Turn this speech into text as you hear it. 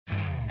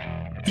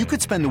You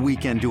could spend the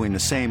weekend doing the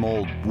same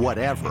old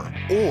whatever,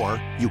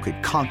 or you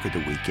could conquer the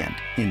weekend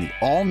in the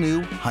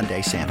all-new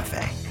Hyundai Santa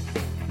Fe.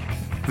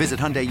 Visit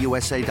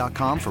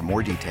HyundaiUSA.com for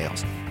more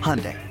details.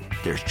 Hyundai,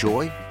 there's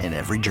joy in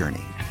every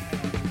journey.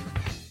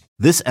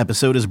 This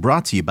episode is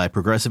brought to you by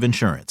Progressive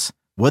Insurance.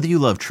 Whether you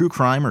love true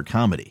crime or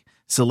comedy,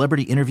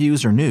 celebrity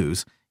interviews or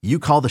news, you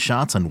call the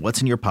shots on what's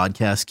in your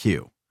podcast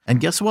queue. And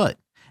guess what?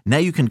 Now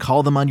you can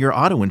call them on your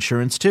auto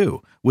insurance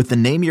too with the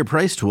Name Your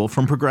Price tool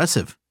from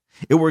Progressive.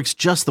 It works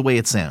just the way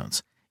it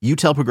sounds. You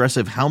tell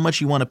Progressive how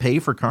much you want to pay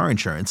for car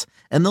insurance,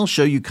 and they'll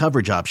show you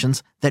coverage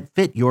options that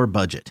fit your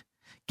budget.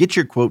 Get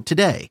your quote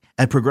today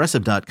at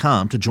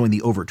Progressive.com to join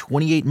the over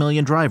 28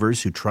 million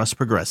drivers who trust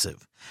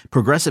Progressive.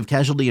 Progressive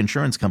Casualty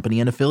Insurance Company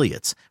and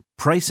Affiliates.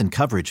 Price and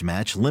coverage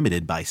match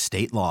limited by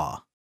state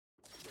law.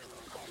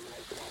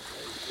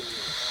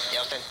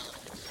 Houston,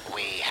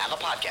 we have a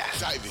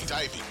podcast. Diving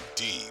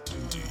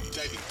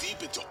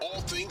deep into all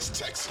things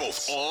Texas,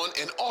 both on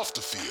and off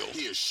the field.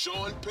 Here's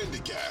Sean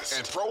Pendergast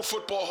and Pro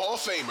Football Hall of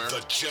Famer,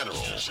 the General,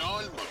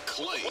 John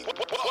McClain.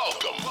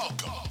 Welcome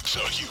to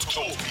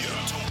Houtopia.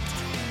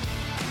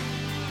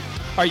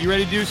 All right, you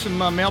ready to do some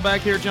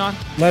mailbag here, John?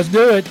 Let's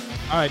do it.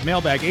 All right,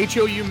 mailbag,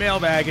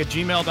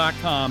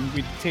 HOUmailbag@gmail.com.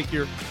 We take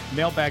your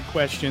mailbag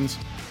questions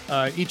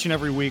each and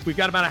every week. We've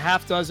got about a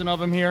half dozen of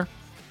them here.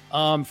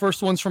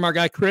 First one's from our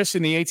guy Chris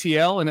in the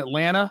ATL in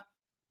Atlanta.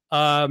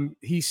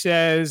 He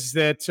says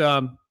that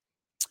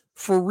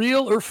for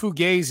real or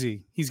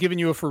Fugazi? He's giving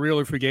you a for real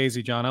or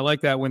Fugazi, John. I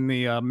like that when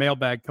the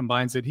mailbag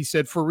combines it. He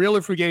said, for real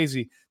or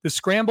Fugazi, the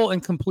scramble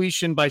and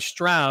completion by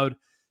Stroud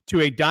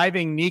to a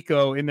diving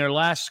Nico in their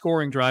last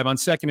scoring drive on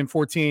 2nd and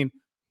 14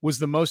 was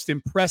the most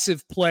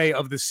impressive play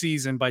of the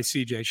season by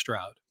C.J.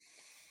 Stroud.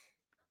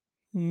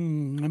 I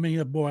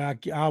mean, boy,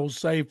 I will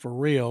say for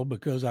real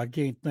because I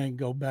can't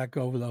go back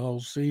over the whole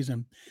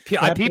season.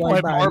 People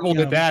have marveled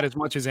at that as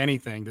much as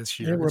anything this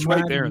year. It's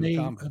right there in the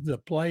comments. Of the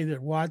play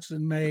that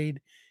Watson made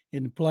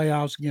in the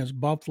playoffs against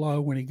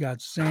Buffalo when he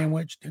got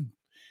sandwiched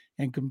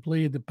and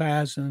completed the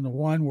pass, and the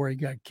one where he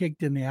got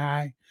kicked in the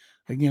eye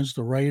against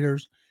the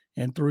Raiders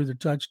and threw the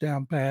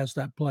touchdown pass.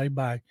 That play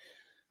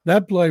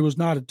was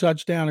not a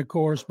touchdown, of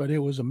course, but it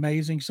was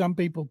amazing. Some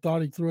people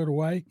thought he threw it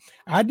away.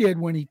 I did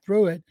when he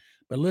threw it,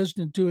 but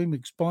listening to him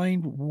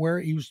explain where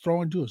he was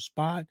throwing to a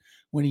spot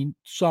when he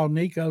saw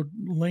Nico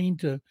lean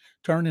to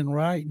turning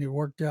right, and it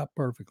worked out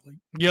perfectly.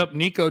 Yep,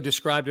 Nico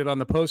described it on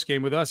the post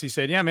game with us. He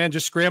said, yeah, man,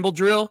 just scramble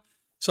drill.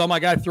 Saw my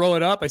guy throw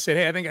it up. I said,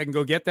 hey, I think I can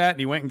go get that, and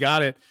he went and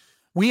got it.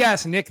 We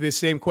asked Nick this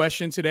same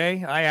question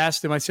today. I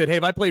asked him, I said, hey,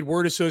 if I played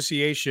word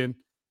association,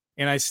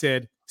 and I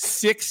said,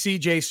 6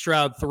 C.J.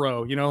 Stroud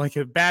throw, like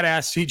a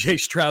badass C.J.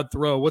 Stroud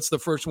throw, what's the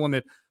first one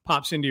that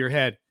pops into your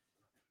head?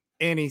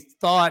 And he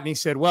thought, and he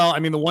said, well, I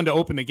mean, the one to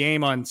open the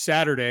game on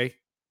Saturday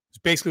was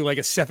basically like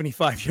a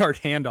 75-yard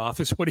handoff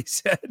is what he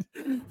said.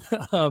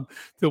 The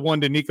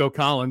one to Nico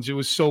Collins. It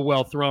was so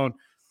well thrown.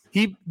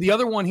 The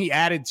other one he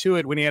added to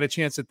it when he had a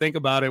chance to think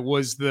about it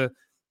was the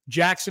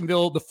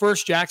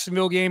first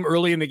Jacksonville game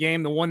early in the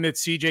game, the one that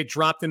CJ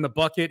dropped in the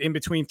bucket in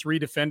between 3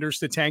 defenders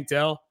to Tank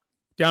Dell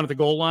down at the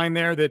goal line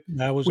there.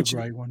 That was a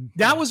great one.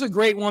 That was a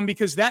great one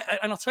because and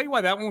I'll tell you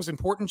why that one was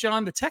important,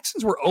 John. The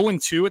Texans were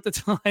 0-2 at the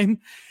time,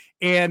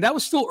 and that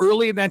was still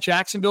early in that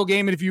Jacksonville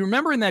game. And if you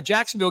remember in that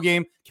Jacksonville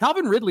game,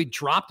 Calvin Ridley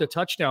dropped a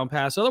touchdown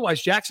pass.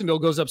 Otherwise, Jacksonville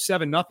goes up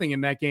 7-0 in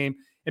that game,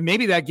 and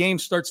maybe that game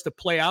starts to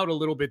play out a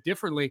little bit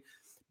differently.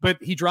 But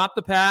he dropped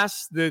the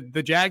pass. The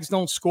Jags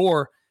don't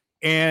score,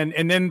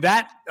 and then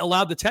that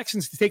allowed the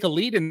Texans to take a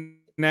lead in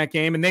that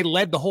game, and they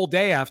led the whole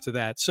day after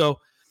that. So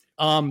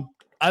I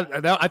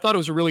thought it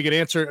was a really good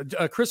answer.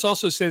 Chris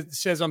also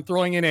says I'm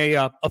throwing in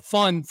a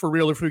fun for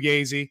real or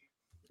Fugazi,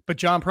 but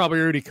John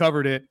probably already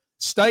covered it.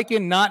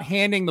 Steichen not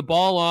handing the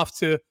ball off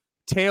to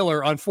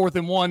Taylor on 4th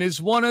and 1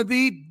 is one of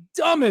the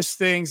dumbest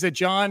things that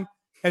John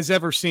has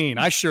ever seen.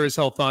 I sure as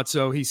hell thought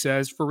so, he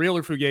says. For real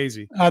or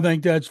Fugazi? I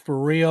think that's for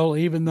real,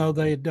 even though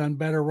they had done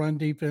better run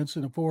defense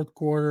in the fourth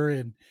quarter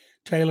and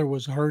Taylor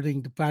was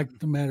hurting. The fact of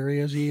the matter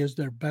is he is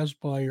their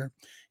best player,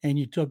 and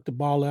you took the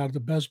ball out of the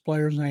best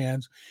player's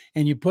hands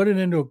and you put it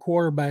into a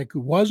quarterback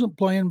who wasn't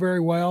playing very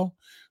well.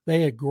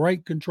 They had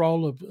great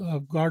control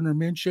of Gardner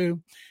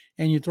Minshew,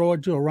 and you throw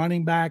it to a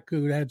running back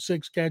who had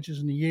 6 catches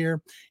in the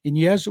year. And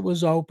yes, it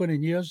was open,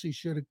 and yes, he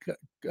should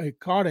have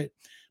caught it.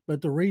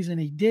 But the reason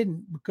he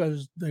didn't,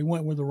 because they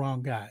went with the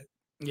wrong guy.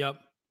 Yep.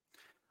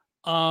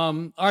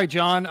 All right,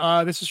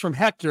 John, this is from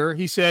Hector.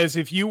 He says,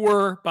 if you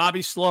were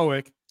Bobby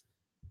Slowick,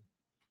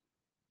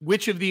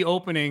 which of the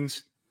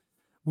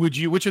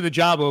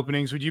job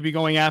openings would you be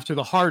going after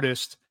the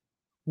hardest?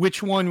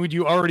 Which one would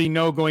you already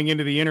know going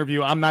into the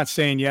interview? I'm not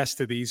saying yes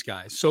to these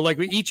guys. So like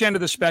each end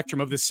of the spectrum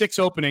of the 6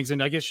 openings,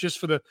 and I guess just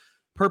for the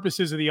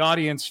purposes of the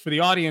audience, for the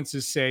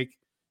audience's sake,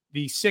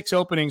 the 6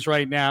 openings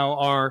right now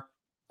are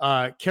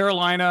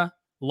Carolina,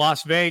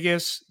 Las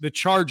Vegas, the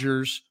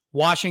Chargers,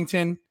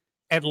 Washington,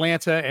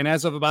 Atlanta, and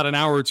as of about an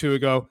hour or two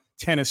ago,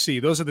 Tennessee.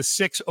 Those are the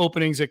 6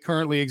 openings that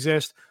currently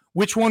exist.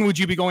 Which one would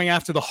you be going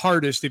after the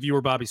hardest if you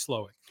were Bobby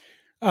Slowick?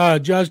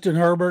 Justin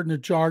Herbert and the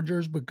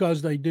Chargers,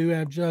 because they do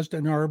have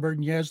Justin Herbert.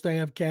 And yes, they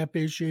have cap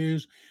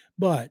issues,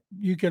 but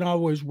you can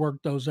always work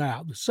those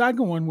out. The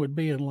second one would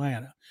be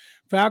Atlanta.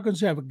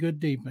 Falcons have a good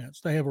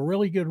defense. They have a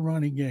really good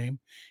running game,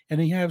 and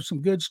they have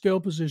some good skill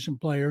position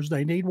players.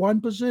 They need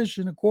one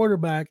position, a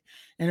quarterback,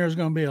 and there's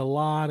going to be a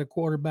lot of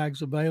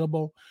quarterbacks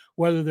available,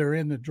 whether they're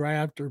in the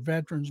draft or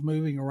veterans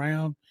moving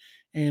around.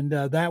 And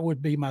that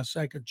would be my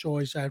second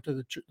choice after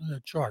the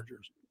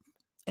Chargers.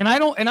 And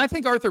I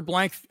think Arthur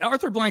Blank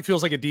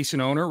feels like a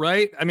decent owner,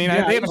 right? I mean,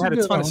 Yeah, they haven't had a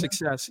ton owner. of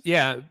success.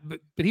 Yeah, but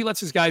he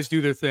lets his guys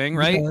do their thing,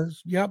 right?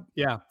 Yep.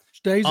 Yeah.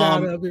 Stays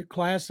out of it,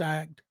 class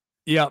act.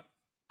 Yep.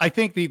 I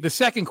think the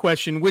second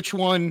question, which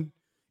one,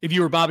 if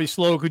you were Bobby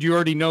Slow, could you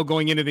already know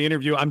going into the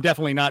interview? I'm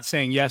definitely not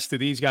saying yes to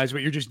these guys,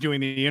 but you're just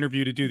doing the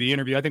interview to do the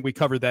interview. I think we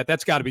covered that.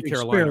 That's got to be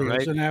Carolina,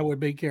 right? And that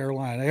would be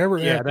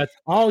Carolina.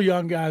 All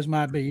young guys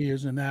might be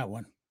using that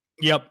one.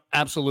 Yep,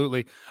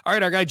 absolutely. All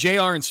right, our guy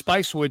JR in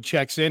Spicewood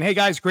checks in. Hey,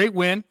 guys, great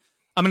win.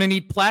 I'm going to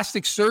need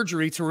plastic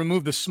surgery to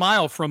remove the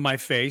smile from my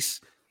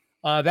face.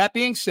 That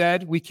being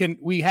said,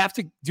 we have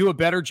to do a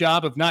better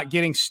job of not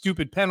getting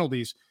stupid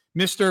penalties.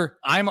 Mr.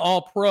 I'm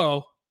all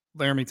pro,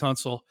 Laramie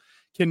Tunsil,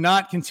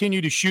 cannot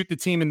continue to shoot the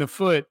team in the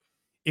foot.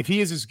 If he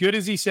is as good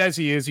as he says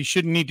he is, he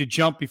shouldn't need to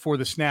jump before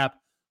the snap.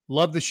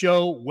 Love the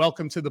show.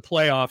 Welcome to the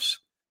playoffs.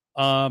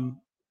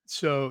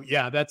 So,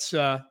 yeah, that's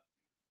I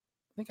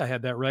think I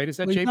had that right. Is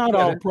that JP? Not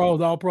all pro.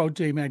 The all pro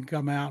team hadn't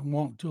come out and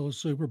won to a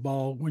Super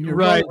Bowl. When you're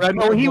right.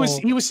 No, he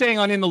was saying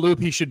on In the Loop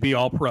he should be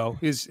all pro.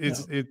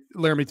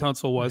 Laramie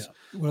Tunsil was.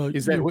 Yeah. Well,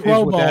 is that what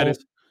that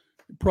is?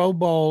 Pro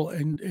Bowl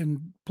and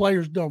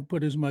players don't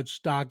put as much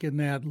stock in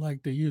that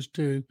like they used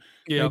to.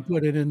 Yeah. They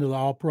put it into the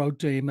all pro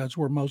team. That's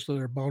where most of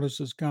their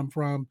bonuses come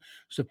from.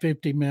 It's a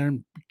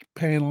 50-man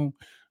panel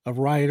of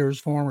writers,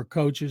 former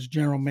coaches,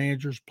 general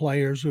managers,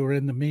 players who are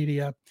in the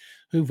media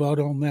who vote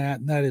on that.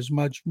 And that is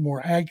much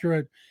more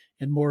accurate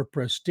and more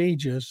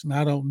prestigious. And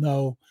I don't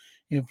know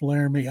if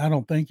Laramie, I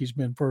don't think he's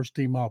been first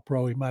team all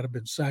pro. He might've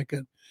been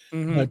second,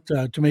 but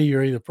to me,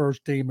 you're either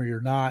first team or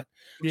you're not.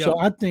 Yep. So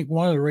I think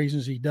one of the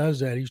reasons he does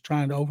that, he's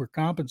trying to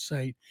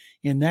overcompensate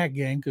in that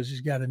game because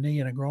he's got a knee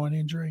and a groin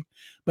injury,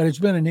 but it's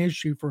been an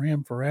issue for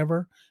him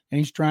forever. And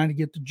he's trying to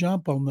get the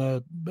jump on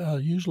the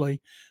usually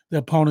the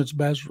opponent's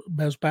best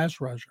pass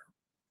rusher.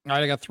 All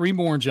right, I got three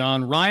more,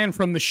 John. Ryan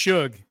from the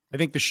Shug. I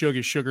think the Shug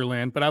is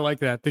Sugarland, but I like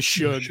that. The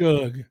Shug.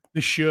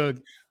 The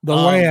Shug. The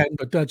land,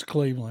 but that's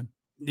Cleveland.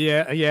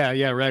 Yeah,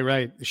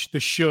 right. The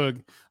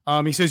Shug.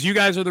 He says, you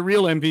guys are the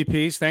real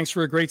MVPs. Thanks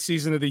for a great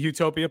season of the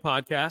Houtopia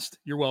podcast.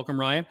 You're welcome,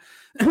 Ryan.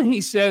 He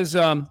says,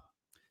 the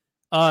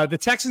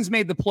Texans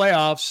made the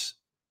playoffs.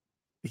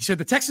 He said,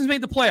 the Texans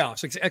made the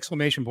playoffs,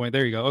 exclamation point.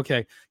 There you go.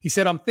 Okay. He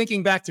said, I'm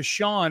thinking back to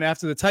Sean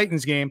after the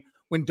Titans game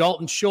when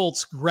Dalton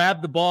Schultz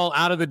grabbed the ball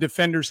out of the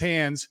defender's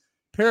hands.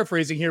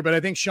 Paraphrasing here, but I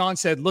think Sean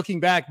said,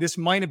 looking back, this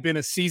might have been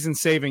a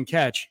season-saving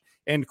catch,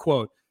 end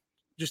quote.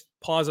 Just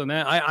pause on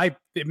that.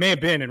 It may have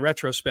been, in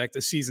retrospect,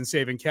 a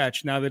season-saving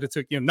catch. Now that it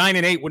took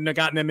 9-8 wouldn't have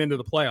gotten them into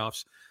the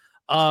playoffs.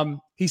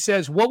 He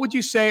says, what would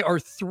you say are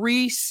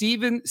three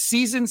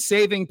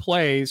season-saving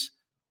plays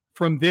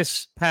from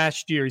this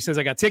past year? He says,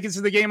 I got tickets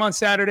to the game on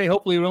Saturday.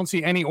 Hopefully we don't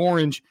see any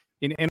orange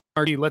in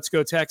NRD. Let's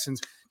go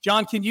Texans.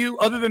 John, can you,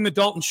 other than the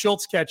Dalton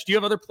Schultz catch, do you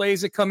have other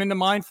plays that come into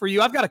mind for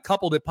you? I've got a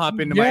couple that pop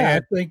into my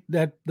head. I think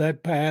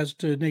that pass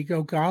to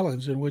Nico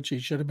Collins, in which he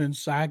should have been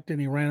sacked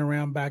and he ran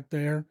around back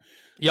there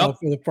for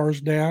the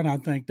first down. I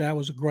think that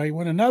was a great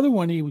one. Another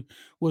one he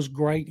was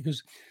great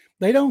because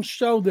they don't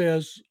show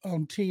this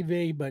on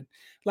TV, but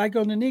like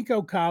on the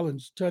Nico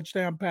Collins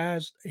touchdown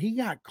pass, he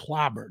got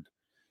clobbered.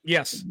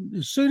 Yes.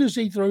 As soon as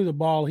he threw the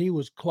ball, he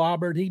was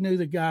clobbered. He knew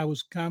the guy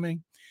was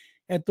coming.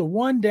 At the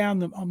one down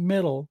the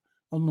middle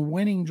on the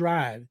winning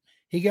drive,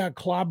 he got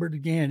clobbered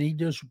again. He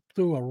just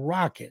threw a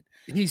rocket.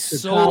 He's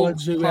so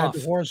Collins, tough. Who had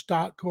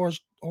the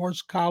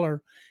horse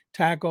collar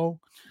tackle.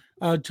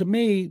 To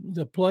me,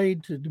 the play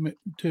to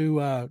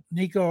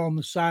Nico on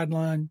the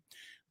sideline,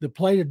 the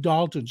play to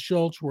Dalton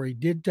Schultz where he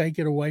did take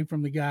it away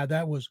from the guy,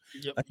 that was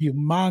a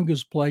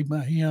humongous play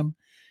by him.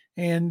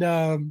 And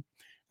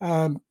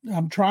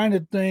I'm trying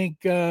to think.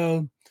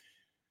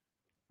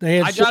 They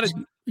had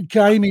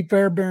Kaimi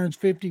Fairbairn's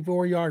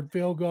 54-yard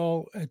field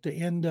goal at the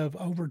end of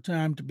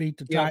overtime to beat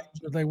the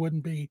Titans, or they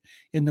wouldn't be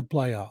in the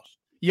playoffs.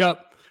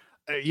 Yep.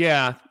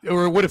 Yeah.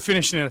 Or it would have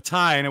finished in a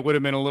tie, and it would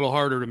have been a little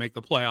harder to make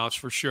the playoffs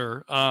for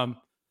sure. I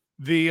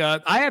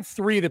had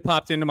three that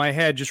popped into my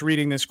head just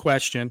reading this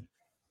question.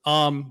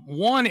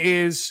 One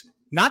is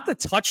not the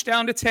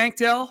touchdown to Tank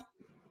Dell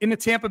in the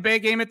Tampa Bay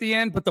game at the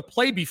end, but the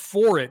play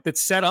before it that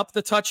set up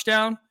the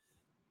touchdown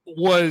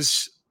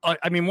was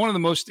one of the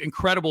most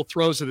incredible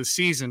throws of the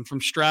season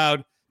from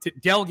Stroud to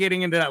Dell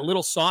getting into that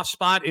little soft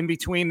spot in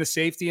between the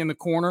safety and the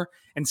corner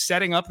and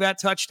setting up that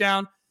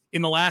touchdown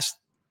in the last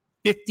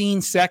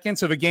 15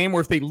 seconds of a game where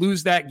if they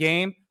lose that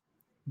game,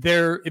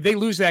 then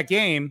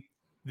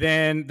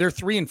they're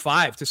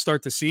 3-5 to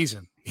start the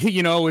season,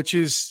 which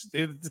is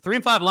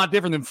 3-5, a lot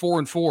different than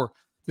 4-4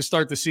 to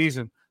start the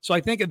season. So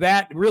I think of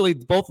that really,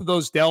 both of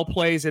those Dell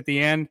plays at the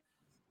end.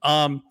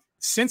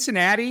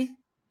 Cincinnati,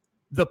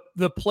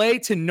 the play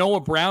to Noah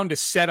Brown to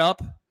set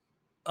up,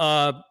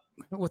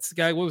 what's the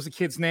guy? What was the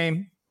kid's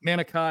name?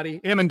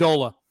 Manicotti,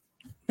 Amendola.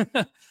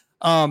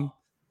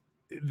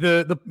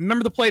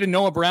 Remember the play to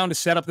Noah Brown to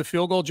set up the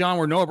field goal, John,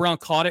 where Noah Brown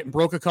caught it and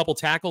broke a couple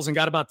tackles and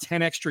got about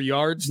 10 extra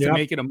yards to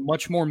make it a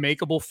much more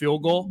makeable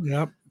field goal.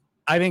 Yep.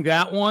 I think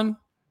that one,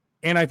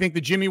 and I think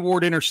the Jimmy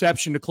Ward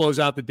interception to close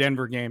out the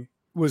Denver game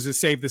was a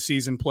save the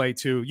season play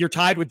too. You're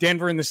tied with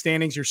Denver in the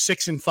standings. You're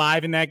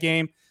 6-5 in that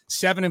game.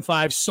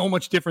 7-5, so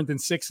much different than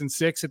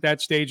 6-6 at that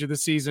stage of the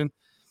season.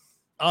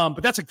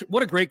 But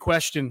what a great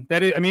question.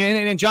 That is, I mean,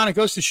 and John, it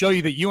goes to show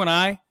you that you and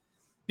I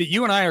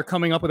are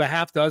coming up with a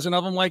half dozen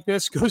of them like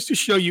this. Goes to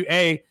show you,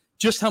 A,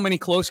 just how many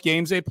close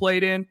games they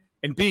played in,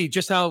 and B,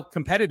 just how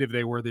competitive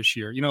they were this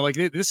year. Like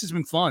this has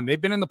been fun. They've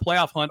been in the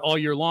playoff hunt all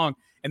year long,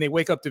 and they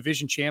wake up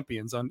division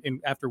champions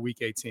after week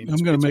 18. I'm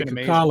going to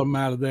make a column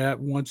out of that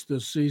once the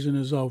season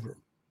is over.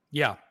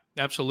 Yeah,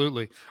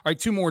 absolutely. All right,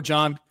 two more,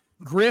 John.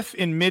 Griff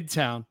in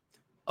Midtown.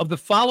 Of the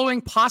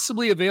following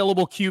possibly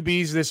available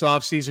QBs this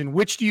offseason,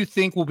 which do you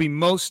think will be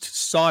most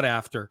sought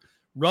after?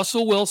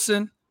 Russell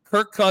Wilson,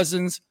 Kirk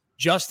Cousins,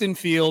 Justin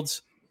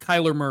Fields,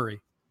 Kyler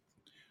Murray.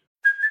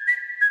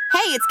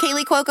 Hey, it's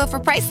Kaylee Cuoco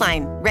for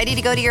Priceline. Ready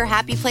to go to your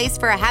happy place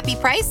for a happy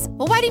price?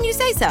 Well, why didn't you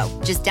say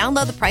so? Just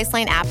download the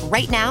Priceline app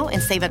right now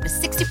and save up to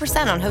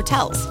 60% on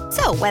hotels.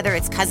 So whether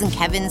it's Cousin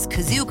Kevin's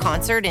Kazoo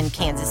Concert in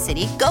Kansas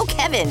City, go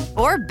Kevin,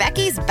 or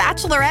Becky's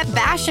Bachelorette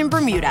Bash in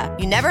Bermuda,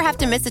 you never have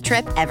to miss a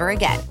trip ever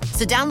again.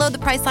 So download the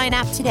Priceline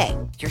app today.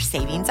 Your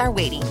savings are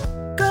waiting.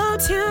 Go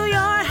to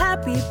your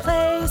happy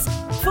place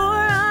for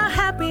a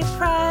happy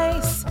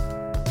price.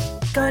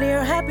 Go to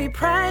your happy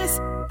price,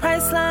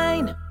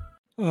 Priceline.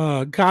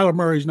 Kyler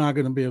Murray's not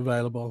going to be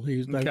available.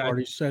 They've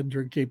already said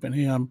they're keeping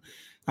him.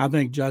 I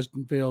think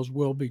Justin Fields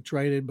will be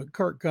traded, but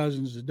Kirk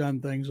Cousins has done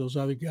things those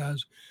other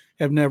guys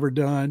have never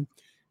done.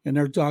 And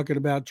they're talking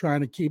about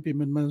trying to keep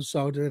him in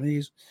Minnesota, and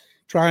he's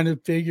trying to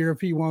figure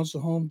if he wants a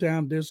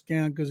hometown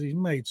discount because he's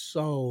made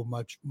so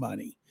much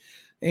money.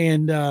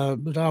 And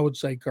but I would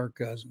say Kirk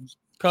Cousins.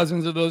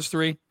 Cousins of those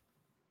three?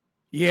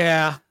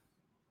 Yeah.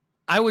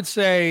 I would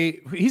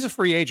say he's a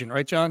free agent,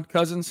 right, John?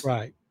 Cousins?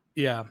 Right.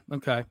 Yeah.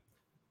 Okay.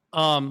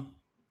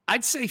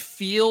 I'd say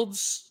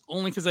Fields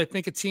only because I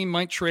think a team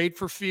might trade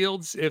for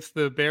Fields if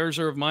the Bears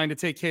are of mind to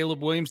take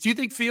Caleb Williams. Do you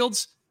think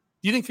Fields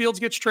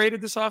gets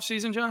traded this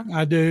offseason, John?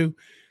 I do.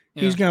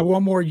 Yeah. He's got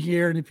one more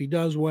year, and if he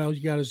does well,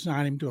 you got to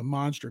sign him to a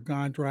monster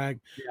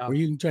contract where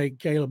you can take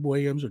Caleb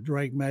Williams or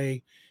Drake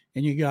May,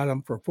 and you got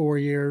him for 4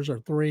 years or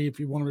 3 if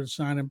you wanted to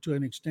sign him to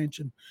an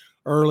extension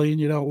early, and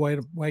you don't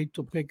wait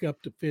to pick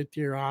up the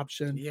 5th-year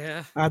option.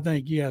 Yeah. I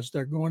think, yes,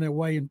 they're going that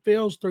way. And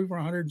Fields threw for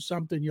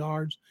 100-something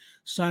yards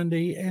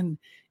Sunday, and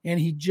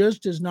he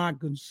just is not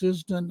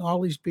consistent. All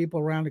these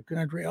people around the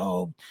country,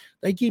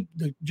 they keep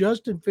the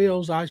Justin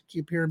Fields I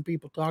keep hearing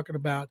people talking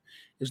about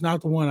is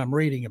not the one I'm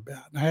reading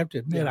about. And I have to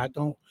admit, I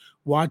don't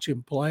watch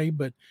him play,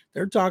 but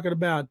they're talking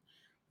about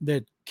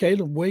that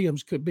Caleb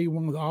Williams could be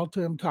one of the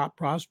all-time top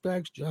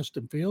prospects.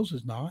 Justin Fields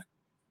is not.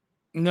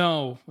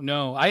 No.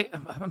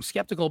 I'm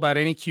skeptical about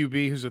any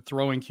QB who's a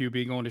throwing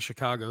QB going to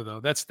Chicago, though.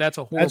 That's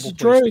a horrible place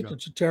to go.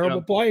 It's a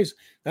terrible place.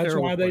 That's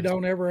why they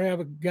don't ever have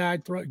a guy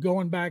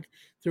going back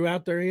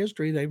throughout their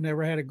history. They've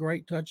never had a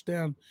great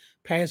touchdown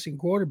passing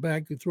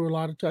quarterback who threw a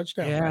lot of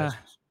touchdown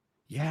passes.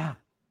 Yeah.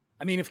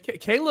 I mean, if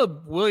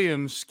Caleb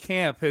Williams'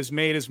 camp has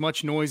made as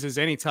much noise as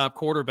any top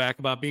quarterback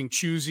about being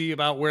choosy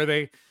about where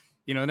they,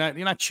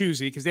 not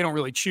choosy because they don't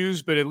really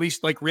choose, but at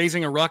least like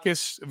raising a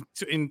ruckus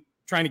in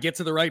trying to get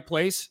to the right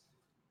place.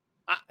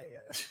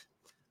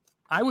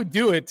 I would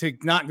do it to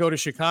not go to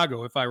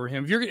Chicago if I were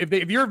him.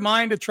 If you're of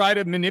mind to try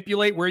to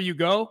manipulate where you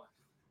go,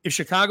 if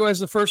Chicago has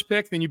the first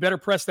pick, then you better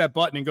press that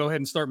button and go ahead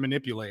and start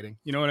manipulating.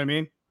 You know what I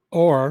mean?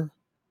 Or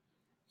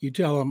you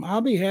tell them,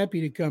 I'll be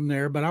happy to come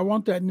there, but I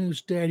want that new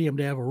stadium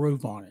to have a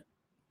roof on it.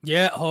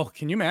 Yeah. Oh,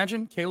 can you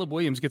imagine? Caleb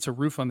Williams gets a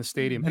roof on the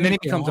stadium, and then he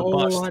becomes a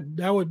bust.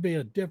 That would be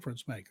a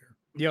difference maker.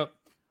 Yep.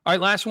 All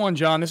right, last one,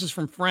 John. This is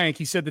from Frank.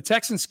 He said the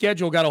Texans'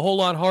 schedule got a whole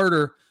lot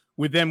harder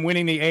with them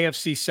winning the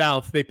AFC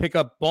South. They pick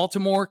up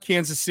Baltimore,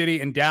 Kansas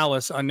City, and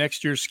Dallas on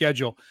next year's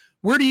schedule.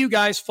 Where do you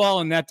guys fall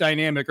in that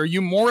dynamic? Are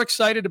you more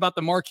excited about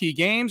the marquee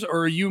games, or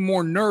are you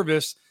more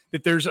nervous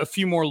that there's a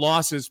few more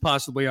losses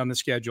possibly on the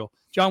schedule?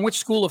 John, which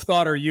school of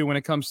thought are you when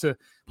it comes to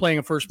playing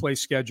a first-place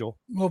schedule?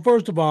 Well,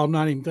 first of all, I'm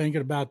not even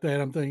thinking about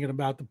that. I'm thinking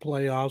about the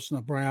playoffs and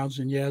the Browns,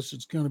 and yes,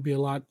 it's going to be a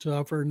lot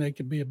tougher, and they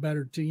could be a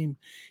better team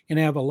and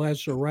have a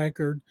lesser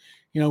record.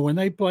 When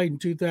they played in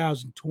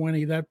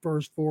 2020, that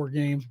first 4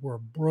 games were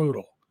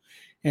brutal.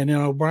 And then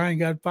O'Brien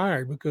got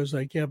fired because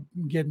they kept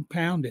getting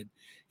pounded.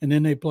 And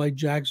then they played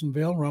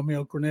Jacksonville.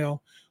 Romeo Crennel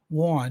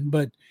won.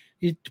 But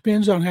it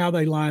depends on how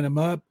they line them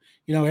up.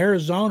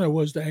 Arizona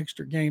was the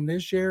extra game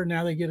this year.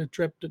 Now they get a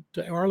trip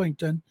to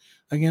Arlington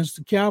against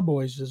the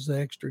Cowboys as the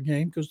extra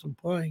game because they're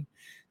playing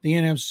the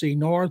NFC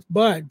North.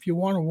 But if you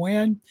want to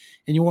win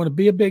and you want to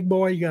be a big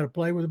boy, you got to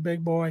play with a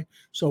big boy.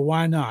 So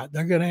why not?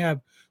 They're going to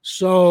have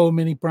so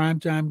many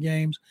primetime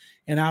games,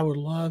 and I would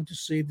love to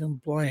see them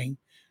playing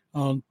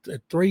on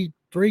at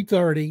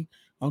 3:30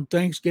 on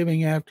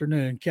Thanksgiving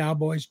afternoon.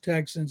 Cowboys,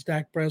 Texans,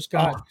 Dak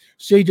Prescott,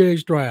 C.J.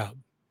 Stroud.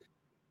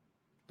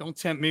 Don't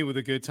tempt me with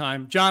a good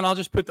time, John.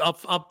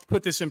 I'll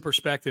put this in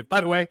perspective. By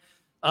the way,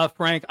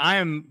 Frank,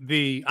 I'm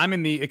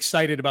in the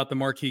excited about the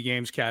marquee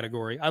games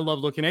category. I love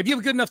looking at. If you have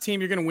a good enough team,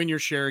 you're going to win your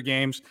share of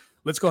games.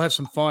 Let's go have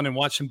some fun and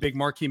watch some big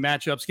marquee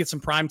matchups. Get some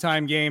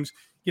primetime games.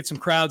 Get some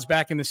crowds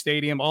back in the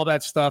stadium. All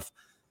that stuff.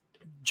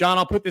 John,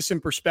 I'll put this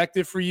in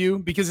perspective for you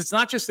because it's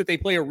not just that they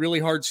play a really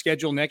hard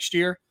schedule next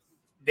year.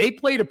 They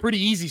played a pretty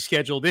easy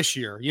schedule this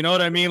year. You know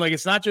what I mean? Like,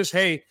 it's not just,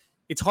 hey,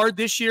 it's hard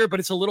this year, but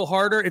it's a little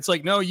harder. It's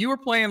like, no, you were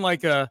playing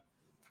like like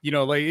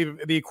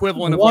the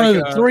equivalent of one of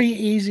the three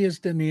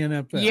easiest in the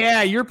NFL.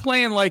 Yeah, you're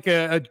playing like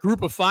a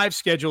group of 5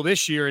 schedule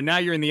this year, and now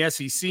you're in the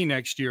SEC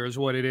next year is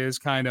what it is,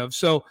 kind of.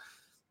 So,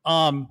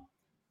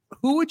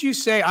 who would you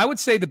say? I would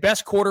say the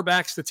best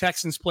quarterbacks the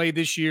Texans played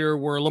this year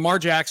were Lamar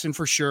Jackson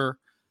for sure,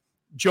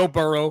 Joe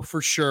Burrow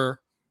for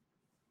sure.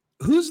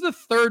 Who's the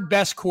third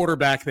best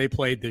quarterback they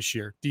played this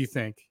year, do you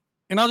think?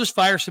 And I'll just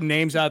fire some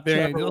names out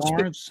there. Trevor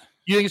Lawrence.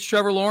 You think it's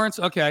Trevor Lawrence?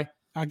 Okay.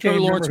 I can't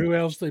remember who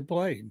else they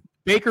played.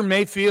 Baker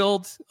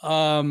Mayfield.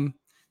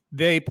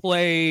 They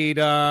played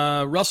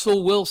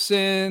Russell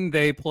Wilson.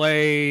 They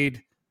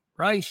played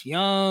Bryce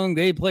Young.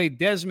 They played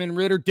Desmond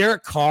Ridder.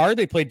 Derek Carr.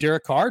 They played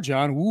Derek Carr,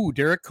 John. Ooh,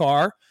 Derek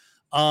Carr.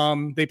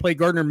 They played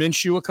Gardner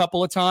Minshew a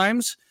couple of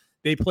times.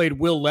 They played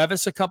Will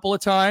Levis a couple of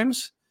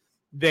times.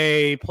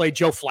 They played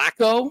Joe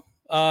Flacco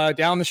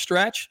down the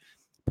stretch.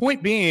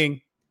 Point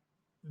being,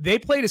 they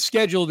played a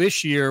schedule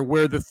this year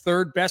where the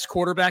third best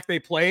quarterback they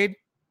played,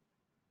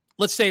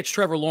 let's say it's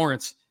Trevor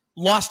Lawrence,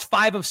 lost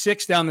 5 of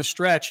 6 down the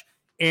stretch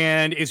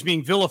and is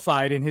being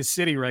vilified in his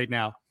city right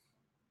now.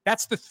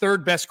 That's the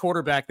third best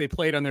quarterback they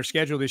played on their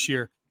schedule this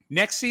year.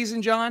 Next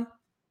season, John,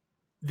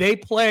 they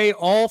play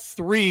all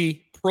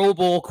 3 Pro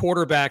Bowl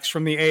quarterbacks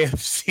from the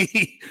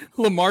AFC,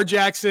 Lamar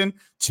Jackson,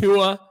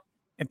 Tua,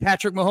 and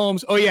Patrick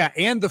Mahomes. Oh, yeah,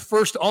 and the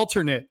first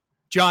alternate,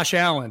 Josh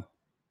Allen.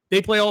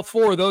 They play all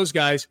 4 of those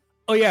guys.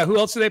 Oh, yeah, who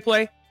else do they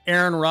play?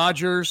 Aaron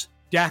Rodgers,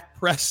 Dak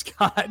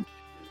Prescott.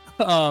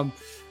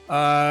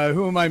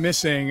 Who am I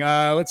missing?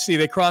 Let's see.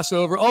 They cross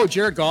over. Oh,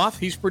 Jared Goff.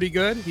 He's pretty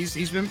good.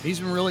 He's been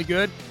really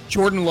good.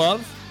 Jordan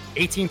Love,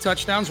 18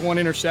 touchdowns, 1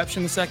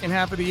 interception the second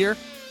half of the year.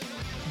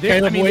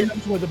 Caleb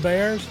Williams with the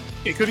Bears.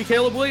 It could be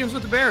Caleb Williams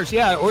with the Bears,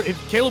 yeah. Or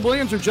if Caleb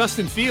Williams or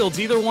Justin Fields,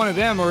 either one of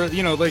them, are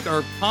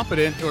are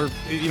competent, or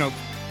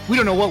we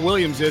don't know what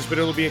Williams is, but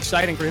it'll be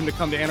exciting for him to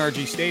come to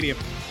NRG Stadium.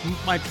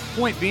 My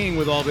point being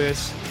with all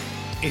this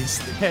is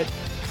that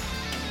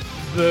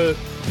the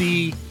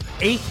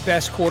 8th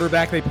best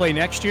quarterback they play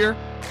next year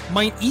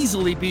might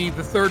easily be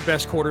the 3rd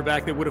best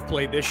quarterback they would have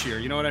played this year.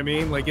 You know what I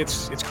mean? Like,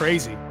 it's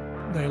crazy.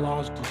 They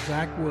lost to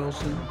Zach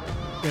Wilson,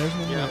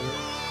 Desmond Ridder,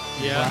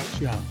 yeah,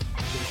 Bryce Young.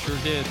 They sure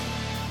did.